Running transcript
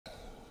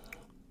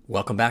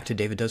Welcome back to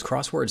David Does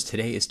Crosswords.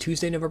 Today is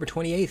Tuesday, November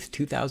 28th,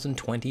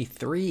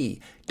 2023.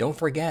 Don't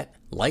forget,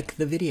 like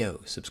the video,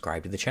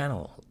 subscribe to the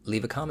channel,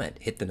 leave a comment,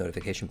 hit the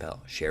notification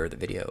bell, share the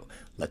video.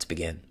 Let's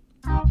begin.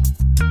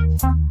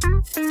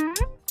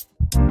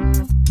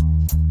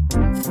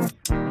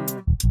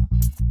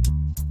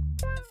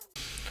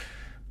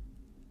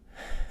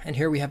 And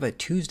here we have a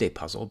Tuesday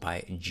puzzle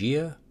by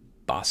Gia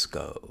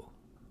Bosco.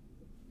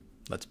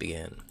 Let's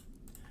begin.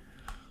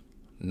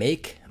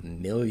 Make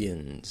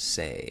millions,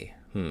 say.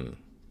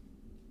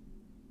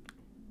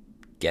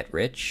 Get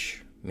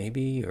rich,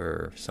 maybe,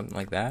 or something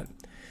like that.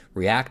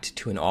 React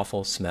to an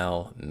awful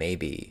smell,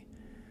 maybe.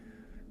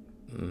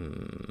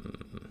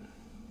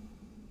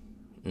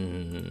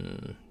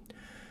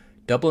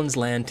 Dublin's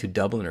land to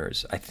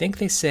Dubliners. I think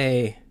they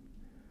say,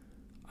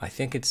 I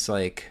think it's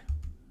like,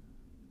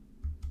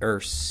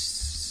 or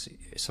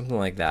something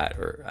like that,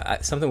 or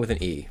something with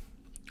an E.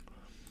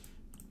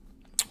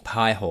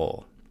 Pie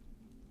hole.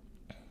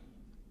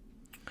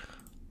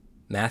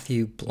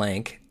 Matthew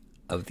Blank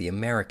of the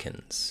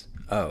Americans.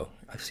 Oh,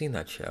 I've seen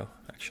that show.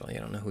 Actually, I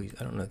don't know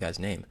the guy's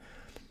name.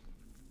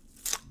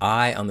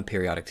 I on the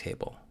periodic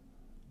table.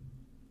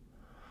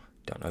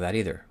 Don't know that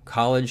either.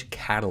 College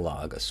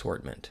catalog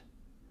assortment.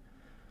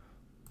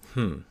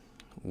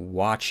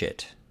 Watch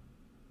it.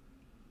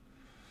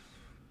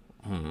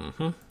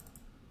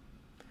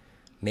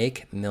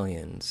 Make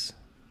millions.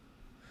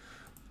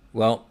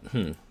 Well,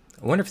 I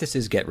wonder if this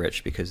is get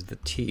rich because the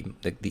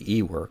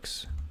E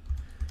works.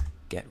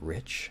 Get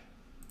rich.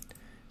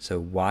 So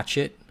watch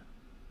it.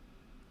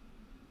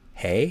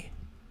 Hey,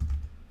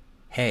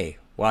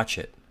 watch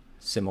it.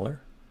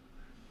 Similar.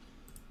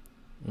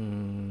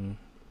 Oh,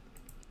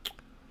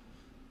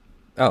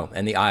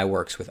 and the I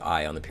works with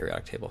I on the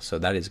periodic table. So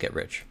that is get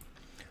rich.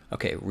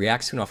 Okay,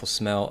 reacts to an awful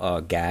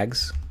smell.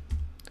 Gags.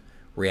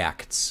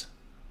 Reacts,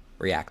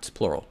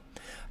 plural.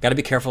 Got to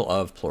be careful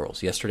of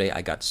plurals. Yesterday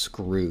I got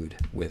screwed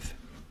with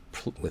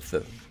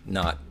the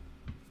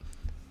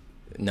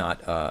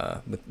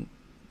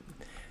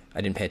I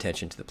didn't pay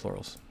attention to the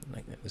plurals.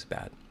 Like, it was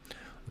bad.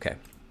 Okay.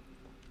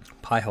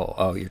 Pie hole.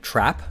 Oh, your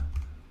trap?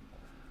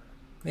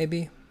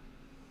 Maybe.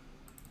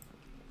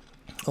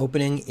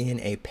 Opening in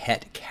a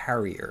pet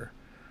carrier.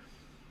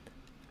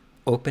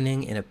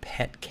 Opening in a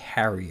pet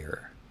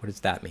carrier. What does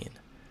that mean?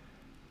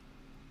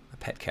 A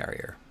pet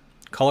carrier.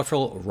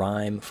 Colorful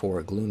rhyme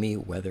for gloomy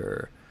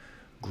weather.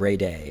 Gray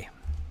day.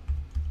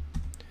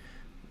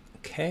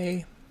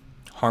 Okay.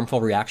 Harmful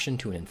reaction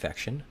to an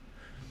infection.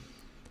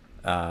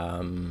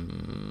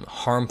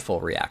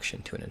 Harmful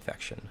reaction to an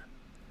infection.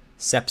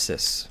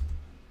 Sepsis.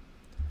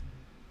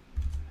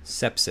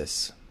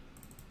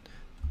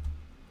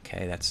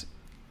 Okay, that's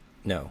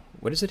no.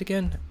 What is it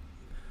again?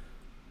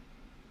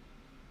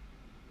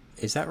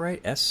 Is that right?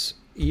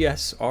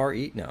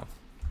 S-E-S-R-E? No.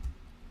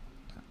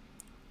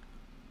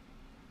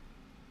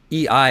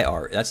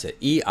 E-I-R. That's it.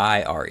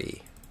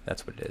 E-I-R-E.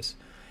 That's what it is.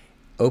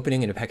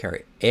 Opening in a pet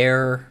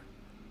carrier.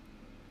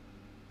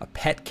 A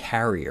pet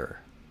carrier.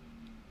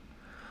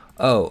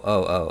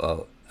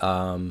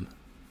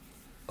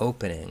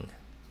 Opening.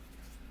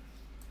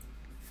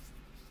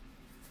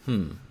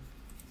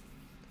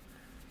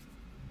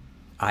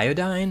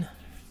 Iodine.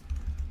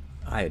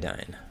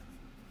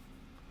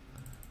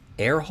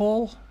 Air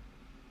hole.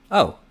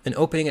 Oh, an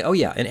opening. Oh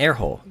yeah, an air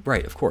hole.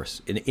 Right, of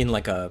course. In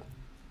like a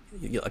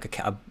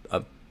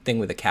thing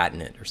with a cat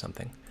in it or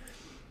something,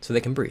 so they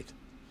can breathe.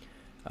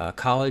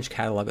 College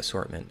catalog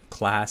assortment.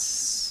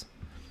 Classes.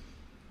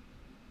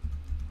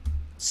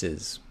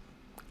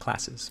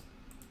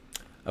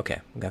 Okay,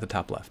 we got the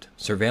top left.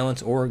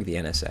 Surveillance org, the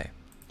NSA.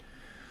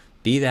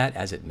 Be that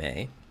as it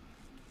may.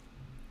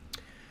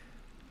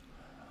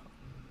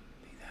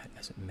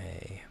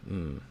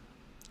 I'm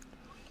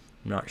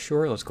not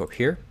sure. Let's go up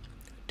here.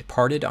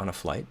 Departed on a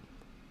flight.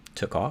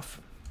 Took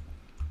off.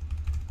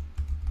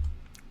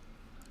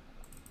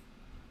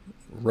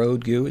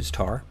 Road goo is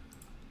tar.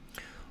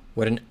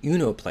 What an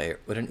Uno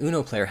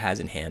player has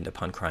in hand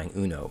upon crying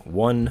Uno.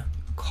 One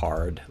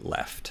card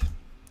left.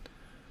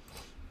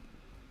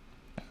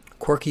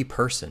 Quirky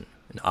person.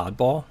 An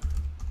oddball?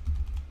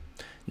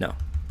 No.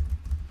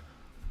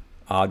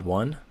 Odd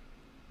one.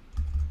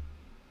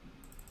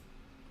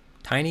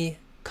 Tiny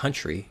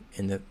country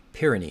in the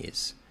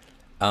Pyrenees.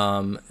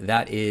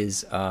 That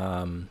is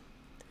called,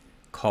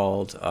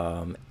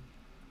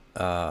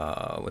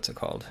 what's it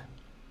called?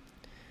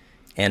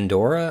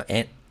 Andorra?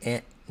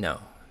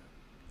 No.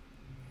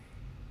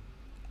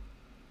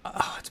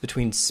 Oh, it's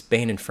between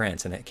Spain and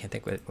France, and I can't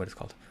think what it's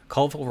called.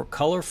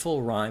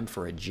 Colorful rhyme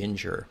for a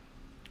ginger.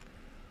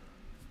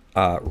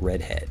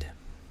 Redhead.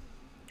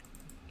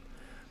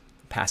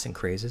 Passing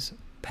crazes.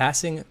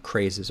 Passing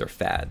crazes or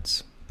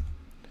fads.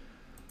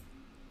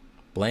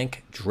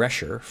 Blank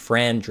Drescher,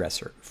 Fran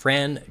Drescher,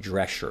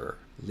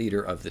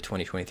 leader of the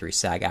 2023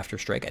 SAG-AFTRA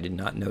strike. I did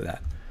not know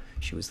that.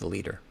 She was the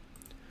leader.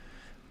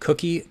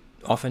 Cookie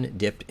often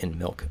dipped in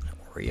milk.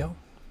 Oreo.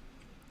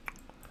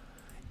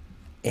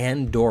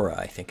 Andorra,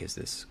 I think, is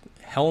this.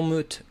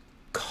 Helmut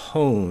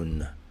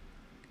Kohl,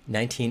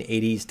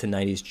 1980s to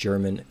 90s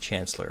German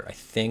chancellor. I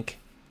think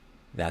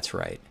That's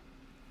right.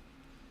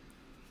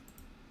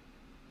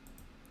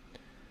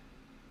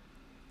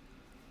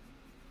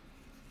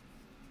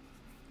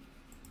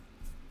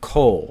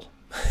 Kohl,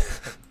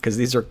 because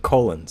these are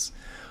colons.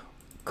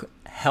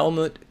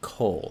 Helmut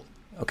Kohl.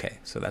 Okay,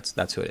 so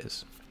that's who it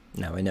is.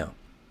 Now I know.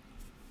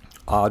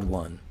 Odd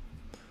one.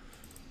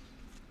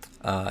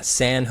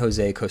 San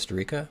Jose, Costa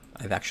Rica.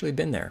 I've actually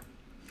been there.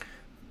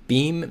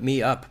 Beam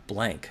me up,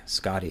 blank.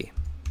 Scotty.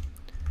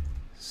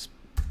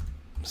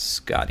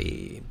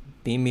 Scotty.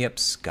 Beam me up,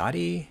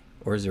 Scotty?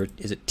 Or is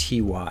it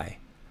T-Y?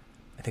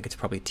 I think it's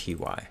probably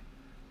T-Y.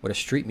 What a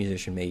street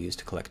musician may use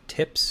to collect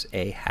tips,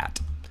 a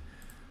hat.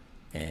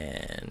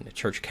 And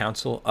church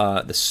council.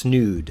 The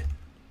snood.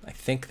 I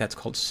think that's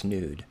called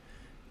snood.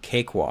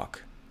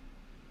 Cakewalk.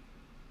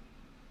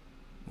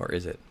 Or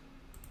is it?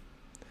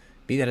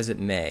 Be that as it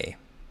may.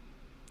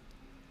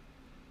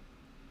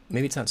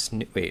 Maybe it's not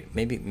snood. Wait,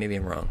 maybe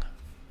I'm wrong.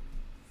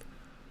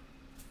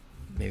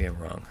 Maybe I'm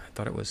wrong. I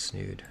thought it was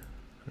snood.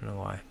 I don't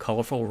know why.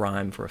 Colorful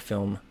rhyme for a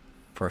film,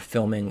 for a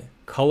filming.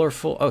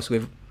 Colorful. Oh,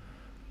 so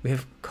we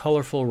have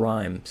colorful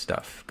rhyme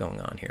stuff going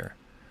on here.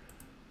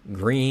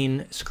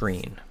 Green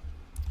screen.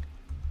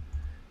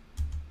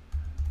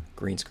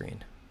 Green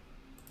screen.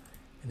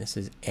 And this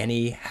is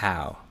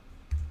anyhow.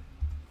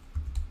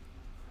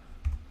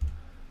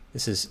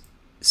 This is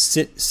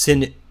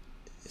synod.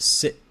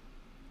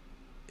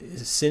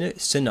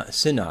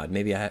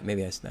 Maybe I had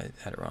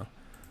it wrong.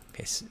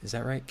 Okay, is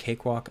that right?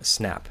 Cakewalk, a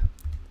snap.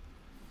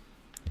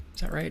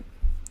 Is that right?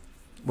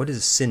 What is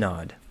a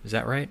synod? Is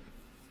that right?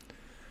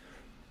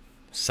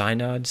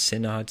 Synod,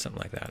 something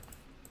like that.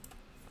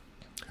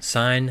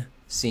 Sign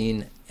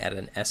seen at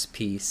an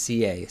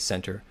SPCA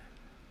center.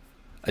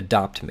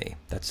 Adopt Me.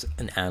 That's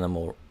an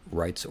animal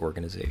rights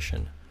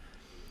organization.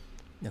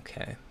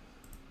 Okay.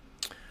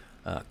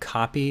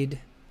 Copied.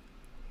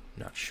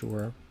 Not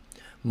sure.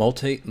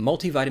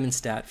 Multivitamin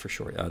stat for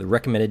short. The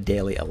recommended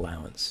daily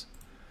allowance.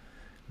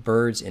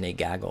 Birds in a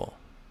gaggle.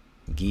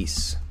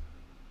 Geese.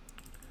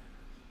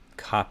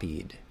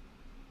 Copied.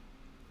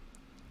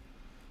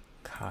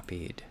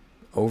 Copied.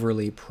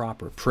 Overly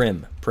proper.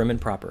 Prim. Prim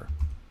and proper.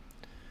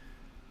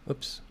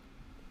 Oops.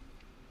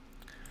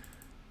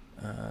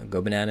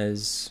 Go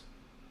bananas.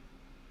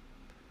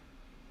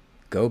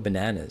 Go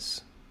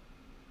bananas.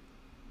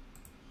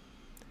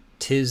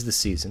 'Tis the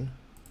season.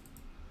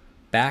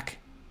 Back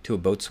to a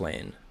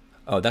boatswain.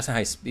 Oh, that's not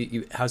how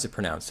how's it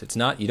pronounced? It's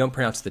not, you don't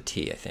pronounce the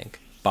T, I think.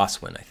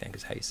 Boswin, I think,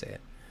 is how you say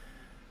it.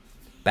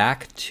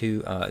 Back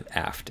to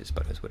aft is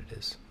what it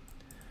is.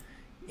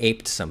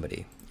 Aped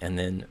somebody. And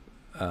then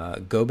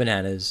go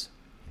bananas,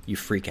 you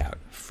freak out.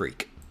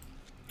 Freak.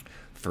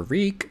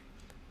 Freak.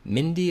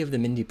 Mindy of the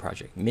Mindy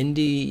Project.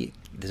 Mindy,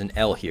 there's an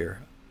L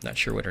here. Not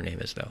sure what her name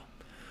is, though.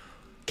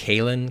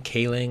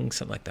 Kaling,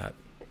 something like that.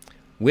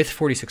 With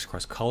 46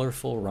 across,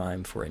 colorful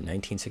rhyme for a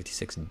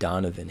 1966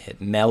 Donovan hit.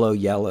 Mellow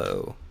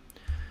Yellow.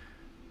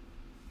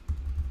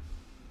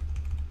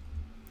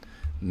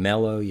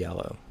 Mellow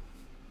Yellow.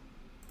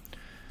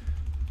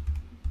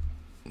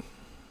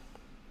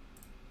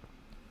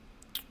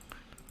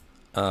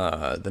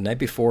 The night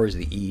before is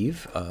the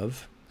eve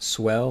of.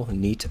 Swell,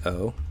 neat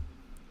O.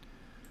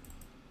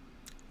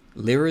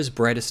 Lyra's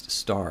brightest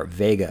star,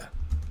 Vega.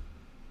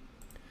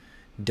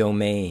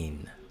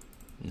 Domain.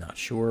 Not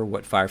sure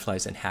what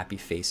fireflies and happy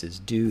faces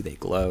do. They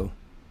glow.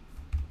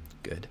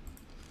 Good.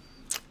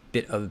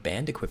 Bit of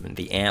band equipment,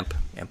 the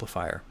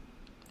amplifier.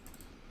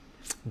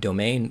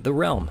 Domain, the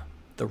realm.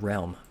 The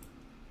realm.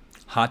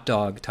 Hot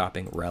dog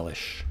topping,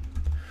 relish.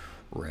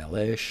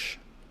 Relish.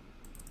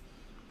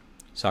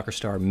 Soccer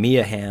star,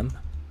 Mia Hamm.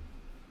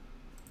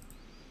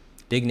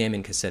 Big name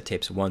in cassette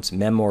tapes once,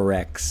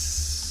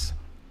 Memorex.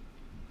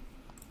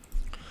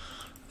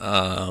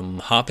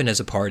 Hoppin' as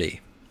a party.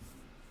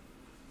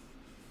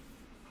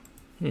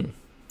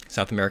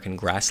 South American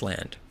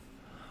grassland.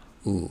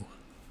 Ooh.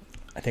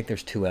 I think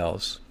there's 2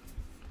 L's.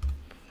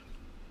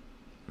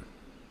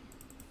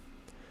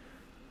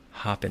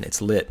 Hoppin', it's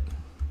lit.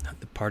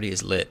 The party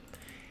is lit.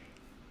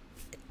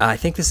 I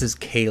think this is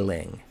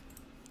Kaling.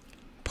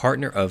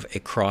 Partner of a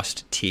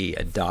crossed T,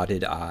 a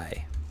dotted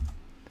I.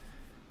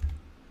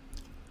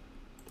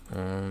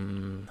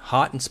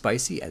 Hot and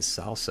spicy as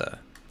salsa.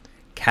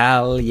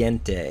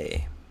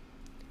 Caliente.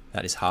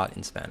 That is hot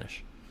in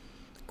Spanish.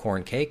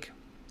 Corn cake.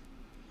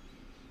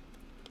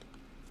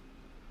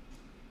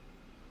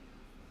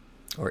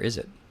 Or is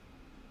it?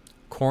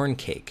 Corn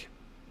cake.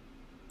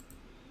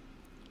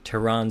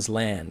 Tehran's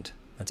land.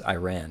 That's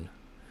Iran.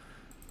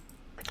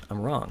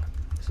 I'm wrong.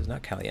 This is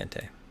not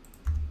caliente.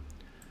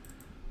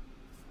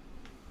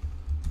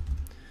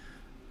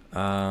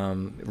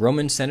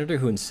 Roman senator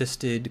who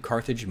insisted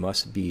Carthage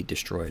must be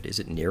destroyed. Is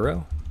it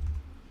Nero?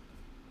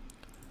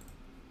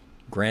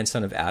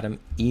 Grandson of Adam,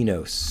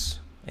 Enos,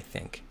 I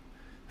think.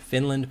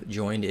 Finland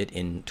joined it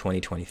in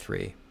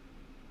 2023.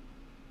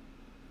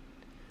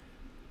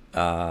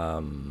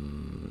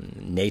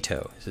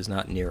 NATO. This is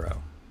not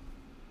Nero.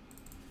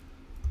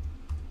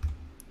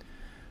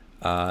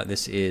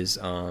 This is,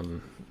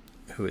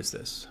 who is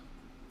this?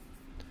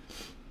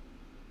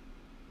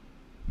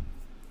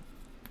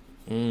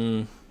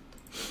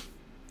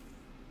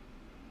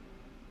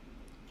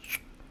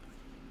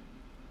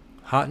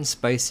 Hot and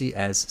spicy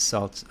as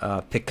salt.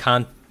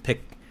 Picante,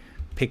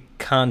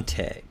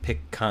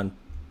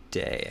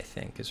 I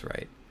think is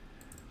right.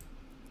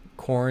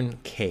 Corn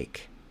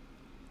cake.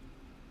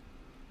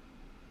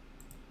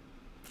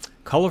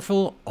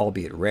 Colorful,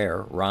 albeit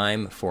rare,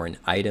 rhyme for an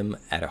item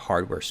at a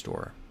hardware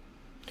store.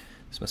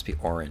 This must be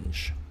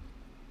orange.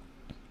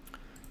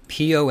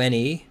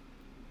 Pone.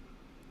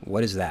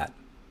 What is that?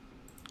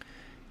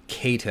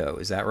 Cato,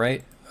 is that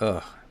right?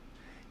 Ugh.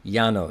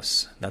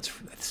 Janos, that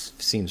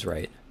seems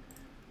right.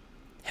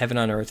 Heaven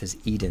on earth is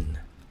Eden.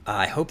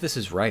 I hope this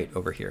is right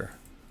over here.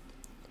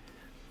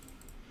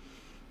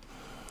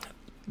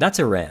 That's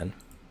Iran.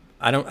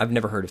 I've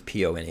never heard of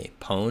Pone.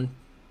 Pone?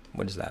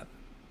 What is that?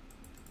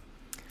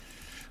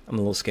 I'm a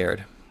little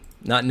scared.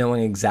 Not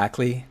knowing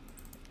exactly,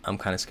 I'm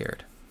kind of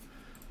scared.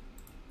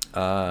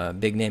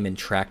 Big name in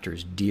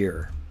tractors,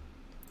 deer.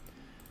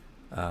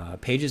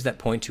 Pages that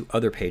point to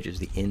other pages,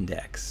 the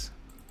index.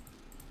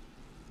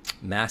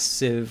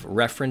 Massive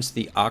reference,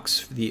 the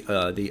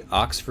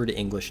Oxford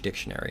English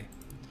Dictionary.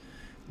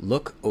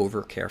 Look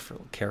over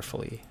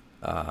carefully.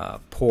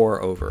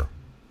 Pour over.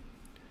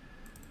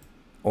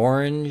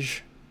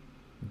 Orange,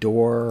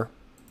 door,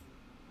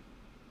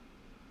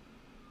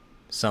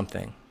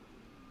 something.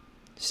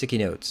 Sticky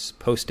notes,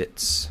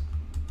 post-its.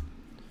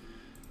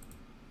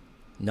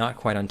 Not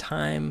quite on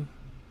time.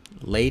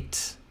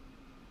 Late.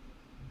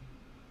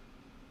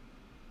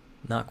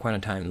 Not quite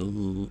on time.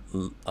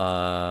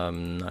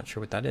 Not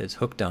sure what that is.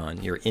 Hooked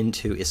on. You're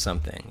into is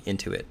something.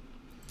 Into it.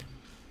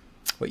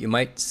 What you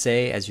might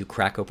say as you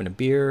crack open a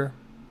beer.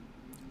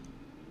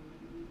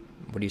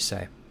 What do you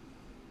say?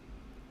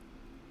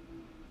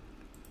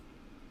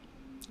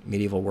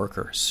 Medieval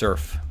worker.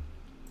 Surf.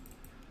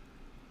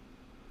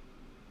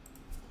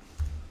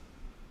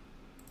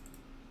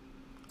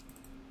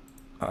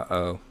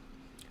 Uh-oh.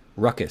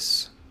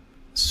 Ruckus.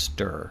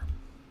 Stir.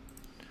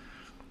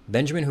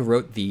 Benjamin, who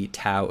wrote the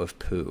Tao of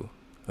Pooh.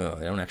 Oh,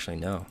 I don't actually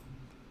know.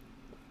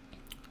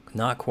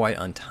 Not quite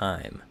on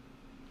time.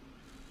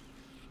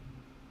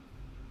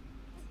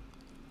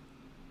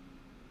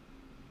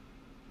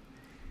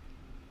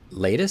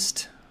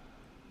 Latest?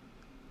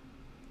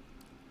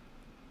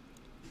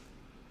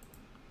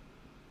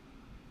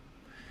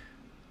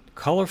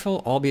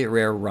 Colorful, albeit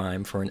rare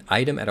rhyme for an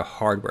item at a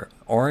hardware.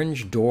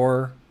 Orange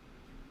door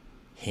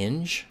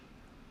hinge?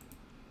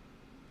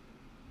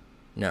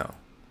 No.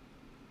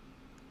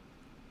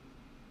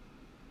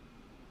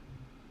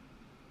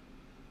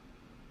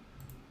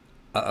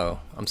 Uh-oh,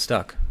 I'm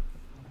stuck.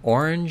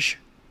 Orange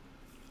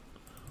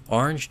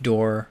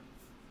door.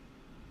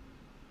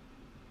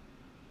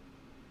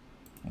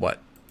 What?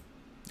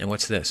 And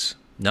what's this?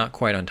 Not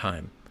quite on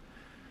time.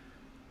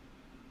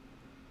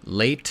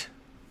 Late.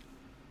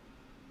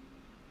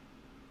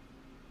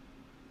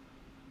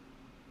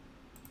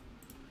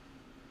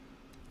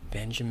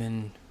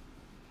 Benjamin.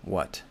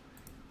 What?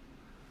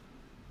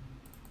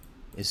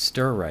 Is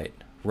stir right?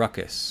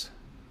 Ruckus.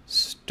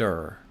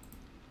 Stir.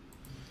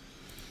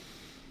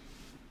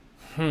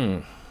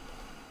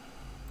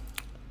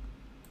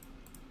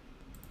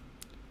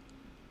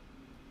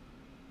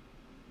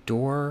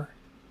 Door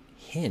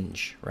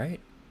hinge, right?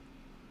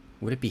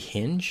 Would it be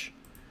hinge?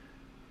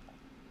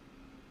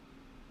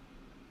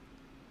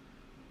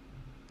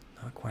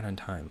 Not quite on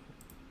time.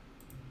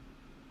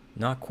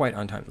 Not quite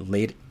on time.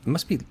 Late. It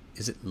must be.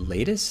 Is it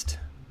latest?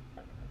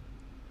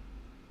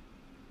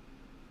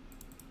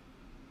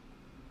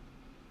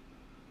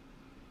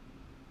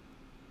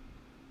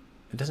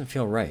 It doesn't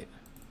feel right.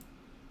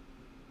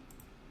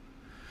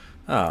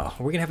 Oh,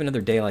 we're gonna have another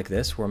day like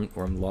this where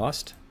I'm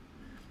lost.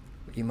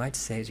 What you might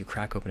say is you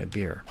crack open a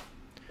beer.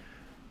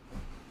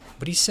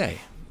 What do you say?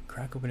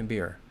 Crack open a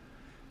beer.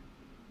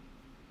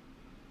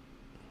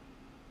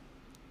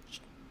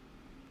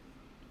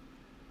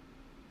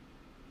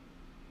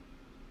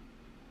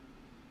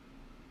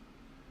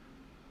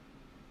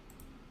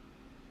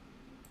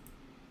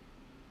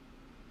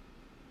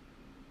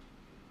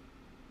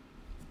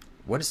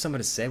 What does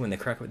somebody say when they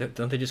crack it?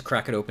 Don't they just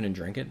crack it open and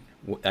drink it?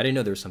 I didn't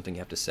know there was something you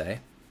have to say.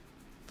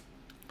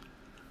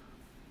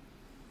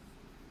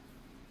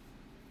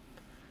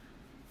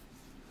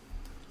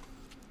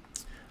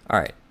 All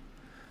right.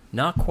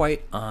 Not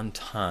quite on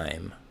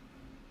time.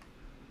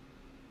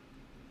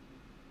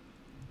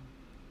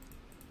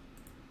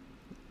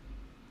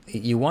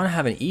 You want to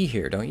have an E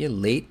here, don't you?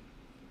 Late.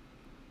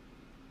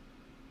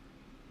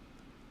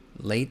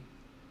 Late.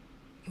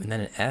 And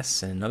then an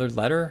S and another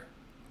letter?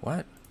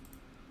 What?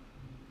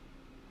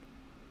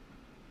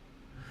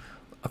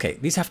 Okay,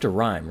 these have to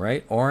rhyme,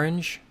 right?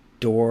 Orange,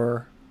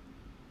 door.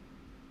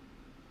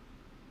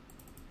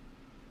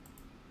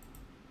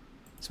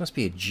 This must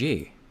be a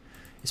G.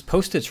 Is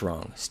post-its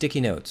wrong? Sticky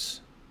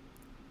notes.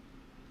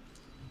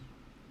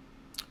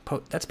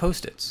 That's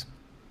post-its.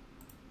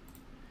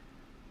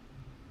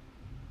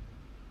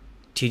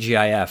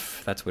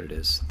 TGIF, that's what it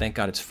is. Thank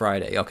God it's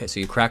Friday. Okay, so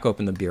you crack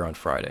open the beer on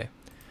Friday.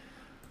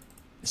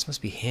 This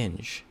must be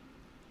hinge.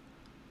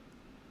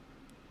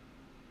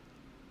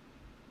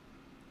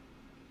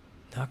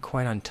 Not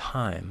quite on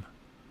time.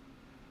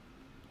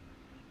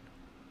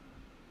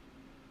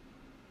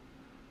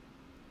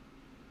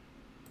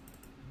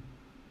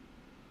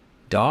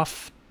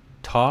 Doff,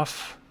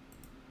 toff.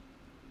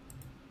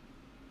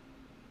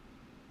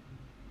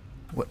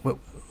 What?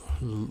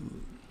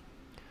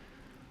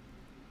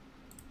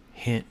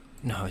 Hint?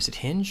 No, is it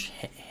hinge?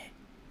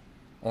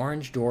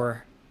 Orange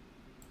door.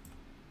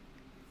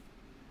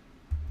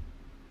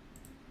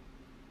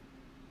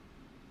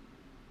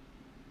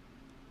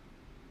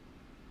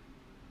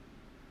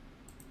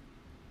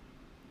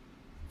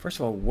 First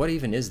of all, what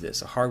even is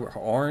this? A hardware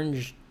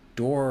orange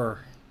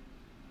door.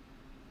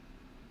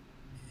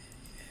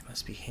 It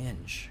must be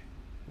hinge.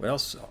 What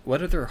else?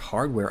 What other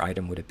hardware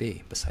item would it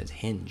be besides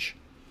hinge?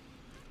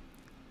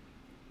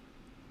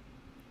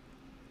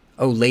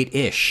 Oh,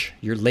 late-ish.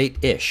 You're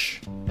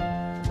late-ish.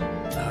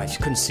 Oh, I just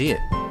couldn't see it.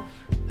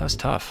 That was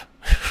tough.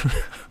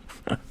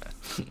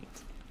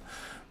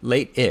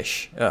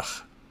 Late-ish.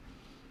 Ugh.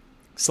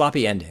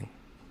 Sloppy ending.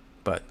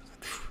 But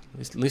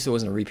at least it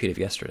wasn't a repeat of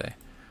yesterday.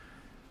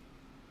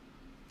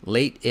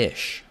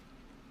 Late-ish.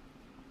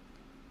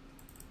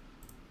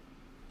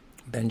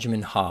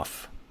 Benjamin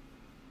Hoff.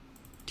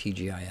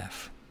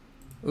 TGIF.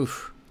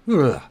 Oof.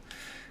 Ugh.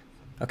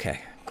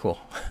 Okay, cool.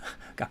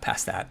 Got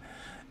past that.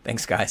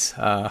 Thanks, guys.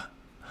 All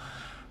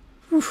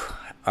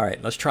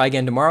right, let's try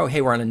again tomorrow.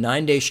 Hey, we're on a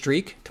 9-day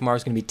streak.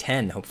 Tomorrow's going to be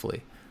 10,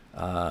 hopefully.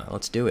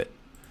 Let's do it.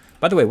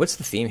 By the way, what's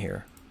the theme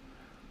here?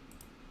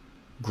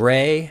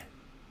 Gray.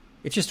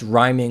 It's just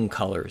rhyming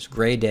colors.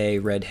 Gray day,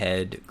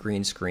 redhead,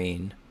 green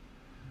screen.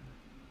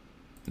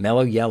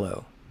 Mellow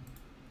yellow.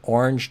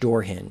 Orange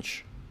door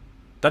hinge.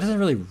 That doesn't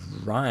really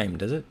rhyme,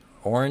 does it?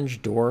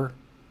 Orange door